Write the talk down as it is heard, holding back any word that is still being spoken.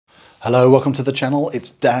Hello, welcome to the channel. It's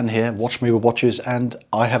Dan here, Watch Me with Watches, and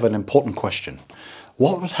I have an important question.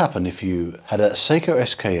 What would happen if you had a SEIKO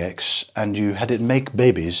SKX and you had it make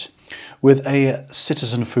babies with a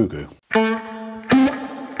Citizen Fugu?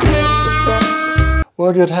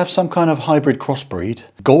 Well, you'd have some kind of hybrid crossbreed,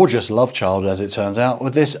 gorgeous love child as it turns out,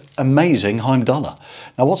 with this amazing Heimdallr.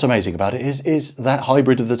 Now what's amazing about it is that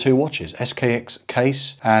hybrid of the two watches, SKX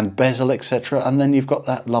case and bezel, etc. And then you've got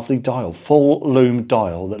that lovely dial, full lume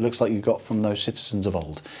dial that looks like you got from those Citizens of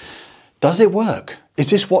old. Does it work? Is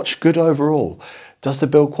this watch good overall? Does the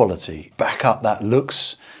build quality back up that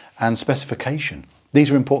looks and specification? These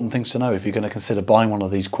are important things to know if you're going to consider buying one of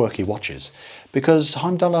these quirky watches, because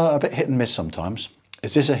Heimdallr are a bit hit and miss sometimes.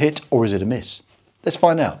 Is this a hit or is it a miss? Let's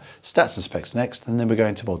find out. Stats and specs next, and then we go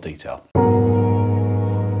into more detail.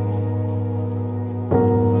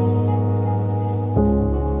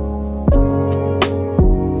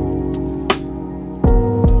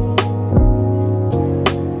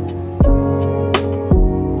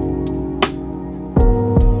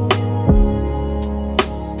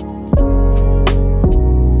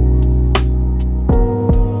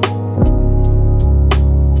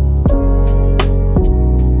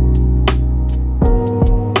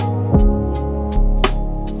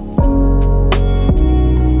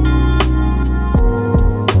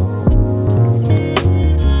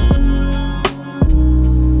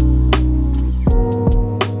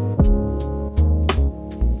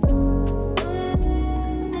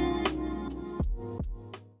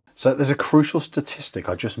 So there's a crucial statistic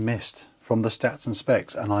I just missed from the stats and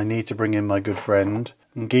specs, and I need to bring in my good friend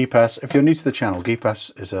Gipas. If you're new to the channel,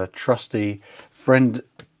 Gipas is a trusty friend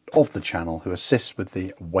of the channel who assists with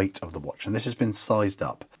the weight of the watch, and this has been sized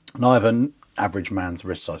up. And I have an average man's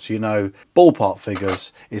wrist size, so you know, ballpark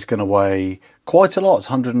figures, it's going to weigh quite a lot.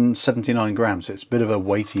 It's 179 grams, so it's a bit of a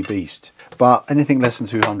weighty beast, but anything less than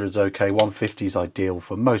 200 is okay. 150 is ideal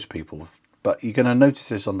for most people. But you're going to notice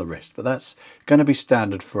this on the wrist, but that's going to be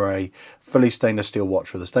standard for a fully stainless steel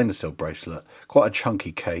watch with a stainless steel bracelet, quite a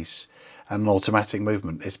chunky case and an automatic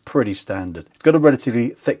movement. It's pretty standard. It's got a relatively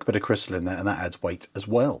thick bit of crystal in there, and that adds weight as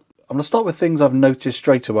well. I'm going to start with things I've noticed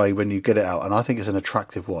straight away when you get it out, and I think it's an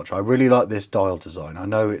attractive watch. I really like this dial design. I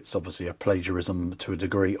know it's obviously a plagiarism to a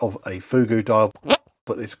degree of a Fugu dial,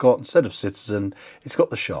 but it's got, instead of Citizen, it's got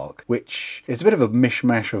the shark, which is a bit of a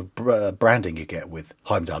mishmash of branding you get with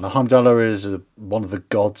Heimdallr. Heimdallr is one of the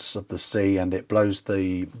gods of the sea, and it blows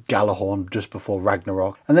the Galahorn just before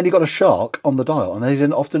Ragnarok. And then you've got a shark on the dial, and these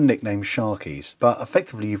are often nicknamed sharkies, but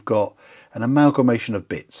effectively you've got an amalgamation of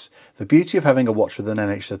bits. The beauty of having a watch with an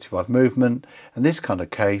NH35 movement, and this kind of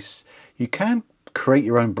case, you can create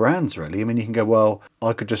your own brands really. I mean, you can go, well,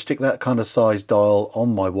 I could just stick that kind of size dial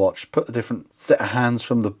on my watch, put a different set of hands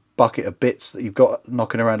from the bucket of bits that you've got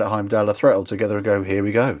knocking around at Heimdallr, throw it all together and go, here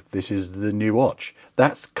we go, this is the new watch.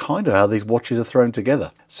 That's kind of how these watches are thrown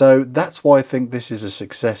together. So that's why I think this is a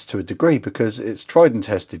success to a degree, because it's tried and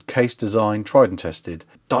tested. Case design, tried and tested.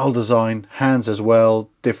 Dial design, hands as well,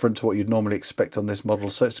 different to what you'd normally expect on this model.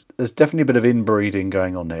 So there's definitely a bit of inbreeding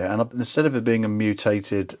going on here. And instead of it being a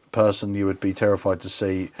mutated person you would be terrified to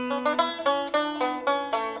see, so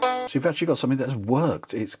you've actually got something that has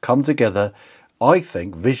worked. It's come together, I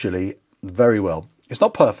think, visually very well. It's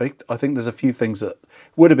not perfect. I think there's a few things that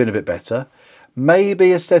would have been a bit better.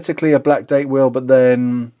 Maybe aesthetically a black date wheel, but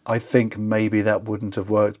then I think maybe that wouldn't have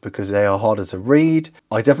worked because they are harder to read.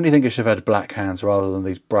 I definitely think it should have had black hands rather than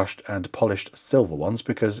these brushed and polished silver ones,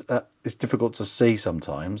 because it's difficult to see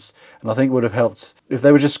sometimes. And I think it would have helped if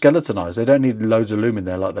they were just skeletonized. They don't need loads of lume in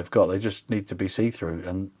there like they've got. They just need to be see-through,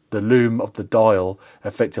 and the lume of the dial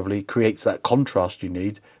effectively creates that contrast you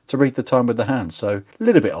need to read the time with the hand. So a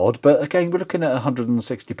little bit odd, but again, we're looking at a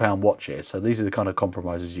 £160 watch here, so these are the kind of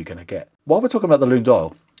compromises you're going to get. While we're talking about the lume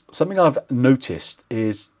dial, something I've noticed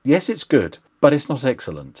is, yes, it's good, but it's not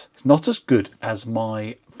excellent. It's not as good as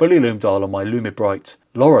my fully lume dial on my Lumibright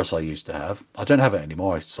Loris I used to have. I don't have it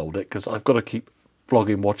anymore. I sold it because I've got to keep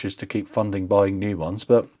flogging watches to keep funding buying new ones,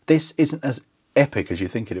 but this isn't as epic as you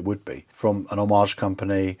think it would be from an homage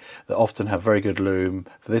company that often have very good lume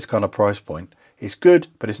for this kind of price point. It's good,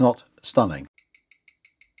 but it's not stunning.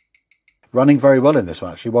 Running very well in this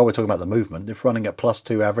one, actually. While we're talking about the movement, it's running at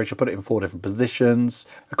 +2 average. I put it in 4 different positions.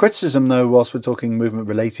 A criticism, though, whilst we're talking movement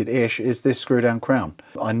related-ish, is this screw-down crown.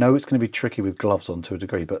 I know it's going to be tricky with gloves on to a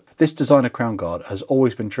degree, but this designer crown guard has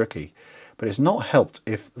always been tricky. But it's not helped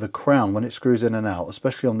if the crown, when it screws in and out,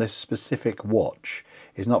 especially on this specific watch,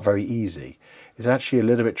 is not very easy. It's actually a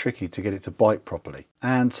little bit tricky to get it to bite properly.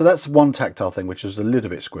 And so that's one tactile thing which is a little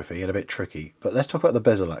bit squiffy and a bit tricky. But let's talk about the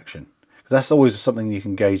bezel action. that's always something you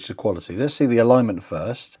can gauge the quality. Let's see the alignment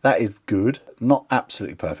first. That is good, not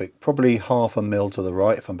absolutely perfect, probably 0.5 mil to the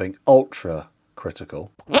right if I'm being ultra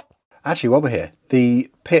critical. Actually, while we're here, the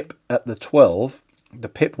pip at the 12, the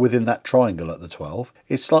pip within that triangle at the 12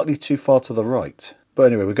 is slightly too far to the right. But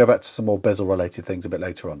anyway, we'll go back to some more bezel related things a bit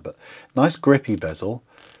later on. But nice grippy bezel.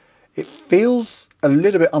 It feels a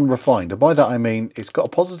little bit unrefined, and by that I mean it's got a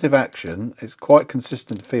positive action, it's quite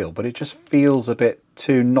consistent feel, but it just feels a bit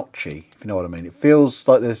too notchy, if you know what I mean. It feels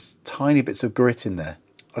like there's tiny bits of grit in there.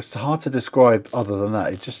 It's hard to describe other than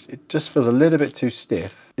that. It just feels a little bit too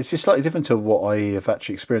stiff. It's just slightly different to what I have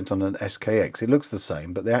actually experienced on an SKX. It looks the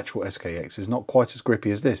same, but the actual SKX is not quite as grippy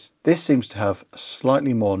as this. This seems to have a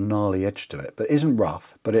slightly more gnarly edge to it, but it isn't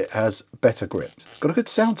rough, but it has better grit. It's got a good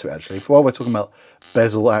sound to it actually, for while we're talking about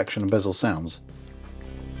bezel action and bezel sounds.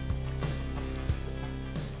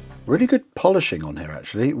 Really good polishing on here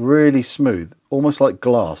actually, really smooth, almost like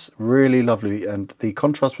glass, really lovely, and the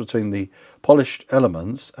contrast between the polished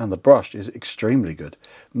elements and the brushed is extremely good.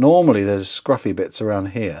 Normally there's scruffy bits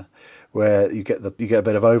around here where you get a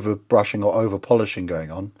bit of over brushing or over polishing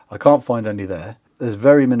going on. I can't find any there. There's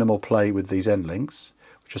very minimal play with these end links,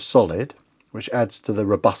 which are solid, which adds to the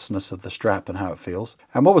robustness of the strap and how it feels.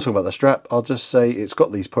 And while we're talking about the strap, I'll just say it's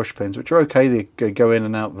got these push pins, which are okay. They go in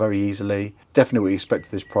and out very easily. Definitely what you expect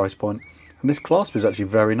at this price point. And this clasp is actually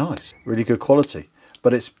very nice, really good quality.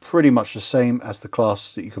 But it's pretty much the same as the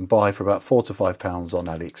clasps that you can buy for about £4 to £5 on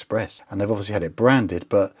AliExpress. And they've obviously had it branded,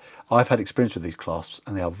 but I've had experience with these clasps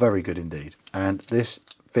and they are very good indeed. And this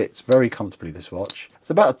fits very comfortably, this watch. It's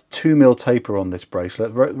about a 2 mil taper on this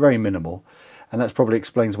bracelet, very, very minimal. And that probably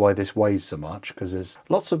explains why this weighs so much, because there's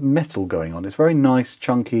lots of metal going on. It's a very nice,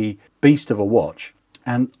 chunky beast of a watch.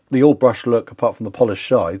 And the all brush look, apart from the polished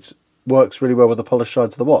sides, works really well with the polished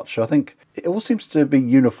sides of the watch. So I think it all seems to be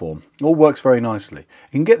uniform. It all works very nicely.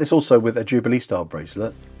 You can get this also with a Jubilee style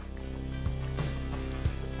bracelet.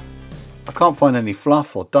 I can't find any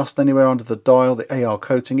fluff or dust anywhere under the dial. The AR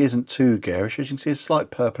coating isn't too garish. As you can see, a slight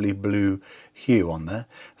purpley blue hue on there.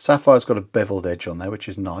 Sapphire's got a beveled edge on there, which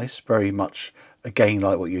is nice. Very much, again,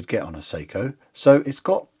 like what you'd get on a SEIKO. So it's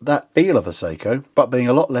got that feel of a SEIKO, but being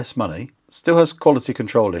a lot less money. Still has quality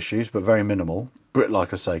control issues, but very minimal. Brit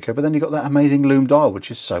like a SEIKO, but then you've got that amazing lume dial, which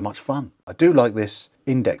is so much fun. I do like this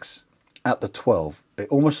index at the 12. It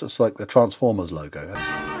almost looks like the Transformers logo.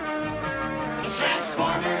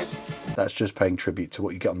 Transformers. That's just paying tribute to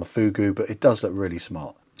what you get on the Fugu, but it does look really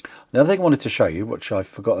smart. The other thing I wanted to show you, which I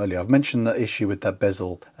forgot earlier, I've mentioned the issue with that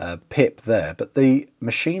bezel pip there, but the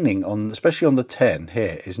machining on, especially on the 10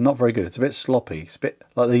 here, is not very good. It's a bit sloppy. It's a bit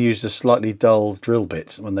like they used a slightly dull drill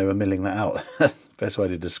bit when they were milling that out. Best way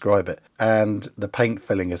to describe it. And the paint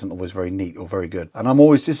filling isn't always very neat or very good. And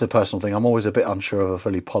this is a personal thing, I'm always a bit unsure of a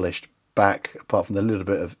fully polished back, apart from the little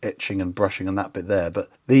bit of etching and brushing and that bit there, but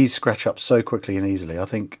these scratch up so quickly and easily. I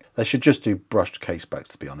think they should just do brushed case backs,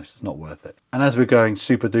 to be honest. It's not worth it. And as we're going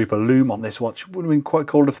super duper lume on this watch, it would have been quite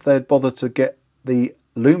cool if they'd bothered to get the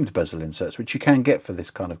loomed bezel inserts, which you can get for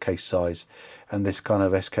this kind of case size and this kind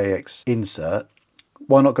of SKX insert.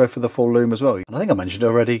 Why not go for the full loom as well? And I think I mentioned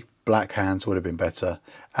already, black hands would have been better,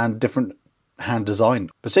 and different hand design.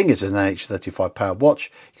 But seeing it's an NH35 powered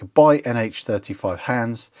watch, you can buy NH35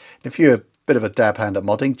 hands. And if you're a bit of a dab hand at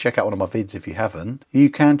modding, check out one of my vids if you haven't.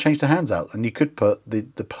 You can change the hands out, and you could put the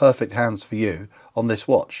perfect hands for you on this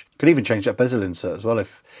watch. You could even change that bezel insert as well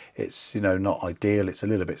if it's, you know, not ideal, it's a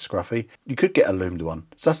little bit scruffy. You could get a loomed one.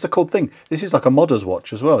 So that's the cool thing. This is like a modder's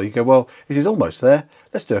watch as well. You go, well, this is almost there.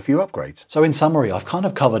 Let's do a few upgrades. So in summary, I've kind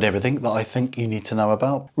of covered everything that I think you need to know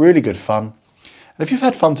about. Really good fun. And if you've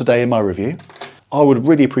had fun today in my review, I would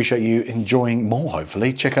really appreciate you enjoying more,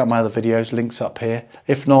 hopefully. Check out my other videos, links up here.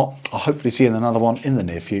 If not, I'll hopefully see you in another one in the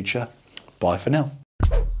near future. Bye for now.